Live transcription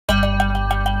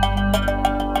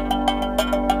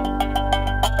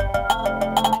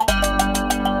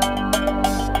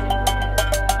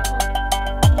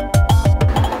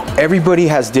Everybody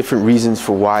has different reasons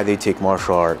for why they take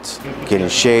martial arts. Get in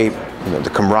shape, the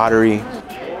camaraderie.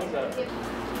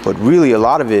 But really a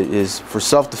lot of it is for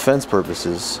self-defense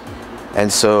purposes.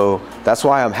 And so that's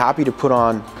why I'm happy to put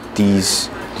on these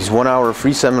 1-hour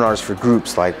free seminars for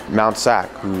groups like MTSAC,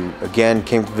 who again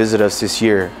came to visit us this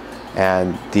year,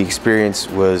 and the experience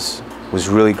was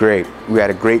really great. We had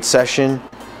a great session.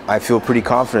 I feel pretty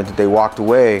confident that they walked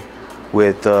away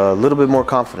with a little bit more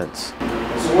confidence.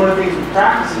 So one of the things we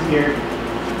practice in here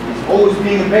is always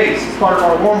being a base. It's part of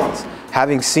our warm-ups.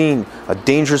 Having seen a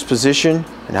dangerous position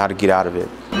and how to get out of it.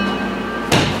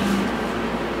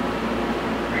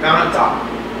 Down on top.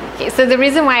 Okay, so the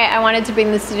reason why I wanted to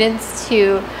bring the students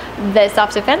to the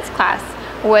self-defense class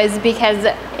was because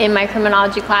in my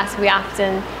criminology class we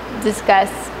often discuss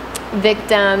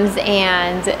victims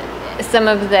and some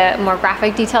of the more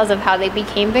graphic details of how they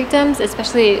became victims,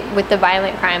 especially with the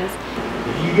violent crimes.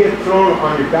 If you get thrown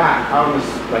on your back out on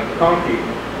this like concrete,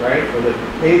 right, or the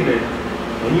pavement,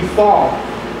 and you fall,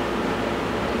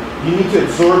 you need to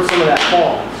absorb some of that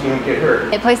fall so you don't get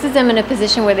hurt. It places them in a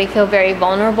position where they feel very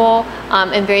vulnerable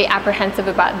and very apprehensive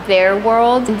about their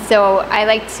world. And so I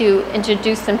like to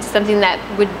introduce them to something that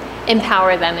would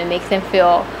empower them and make them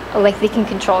feel like they can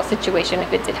control a situation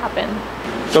if it did happen.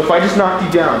 So if I just knocked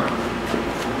you down,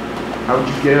 how would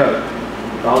you get up?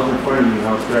 If I was in front of you and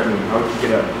I was threatening you, how would you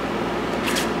get up?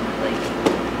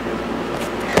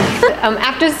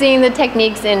 After seeing the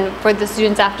techniques and for the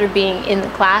students after being in the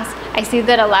class, I see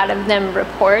that a lot of them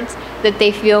report that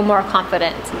they feel more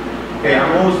confident. Okay,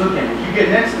 I'm always looking. If you get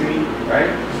next to me, right,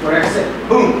 that's what I said,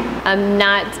 boom! I'm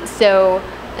not so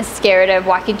scared of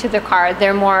walking to their car.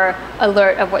 They're more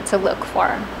alert of what to look for.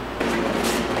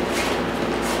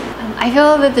 I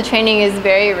feel that the training is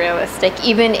very realistic,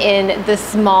 even in the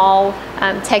small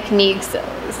techniques,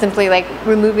 simply like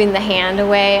removing the hand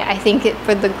away. I think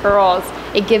for the girls,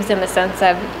 it gives them a sense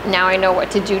of, now I know what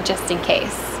to do just in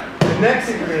case. The next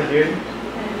thing we're going to do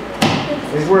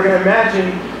is we're going to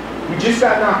imagine we just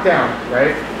got knocked down,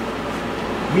 right?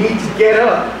 We need to get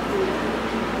up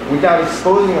without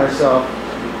exposing ourselves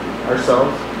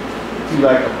to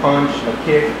like a punch, a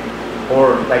kick,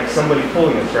 or like somebody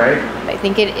pulling us, right? I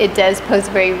think it does pose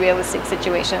very realistic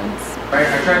situations. Right,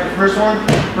 I tried the first one.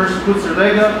 The person puts their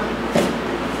leg up.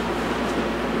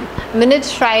 I'm going to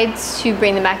try to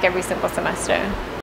bring them back every single semester.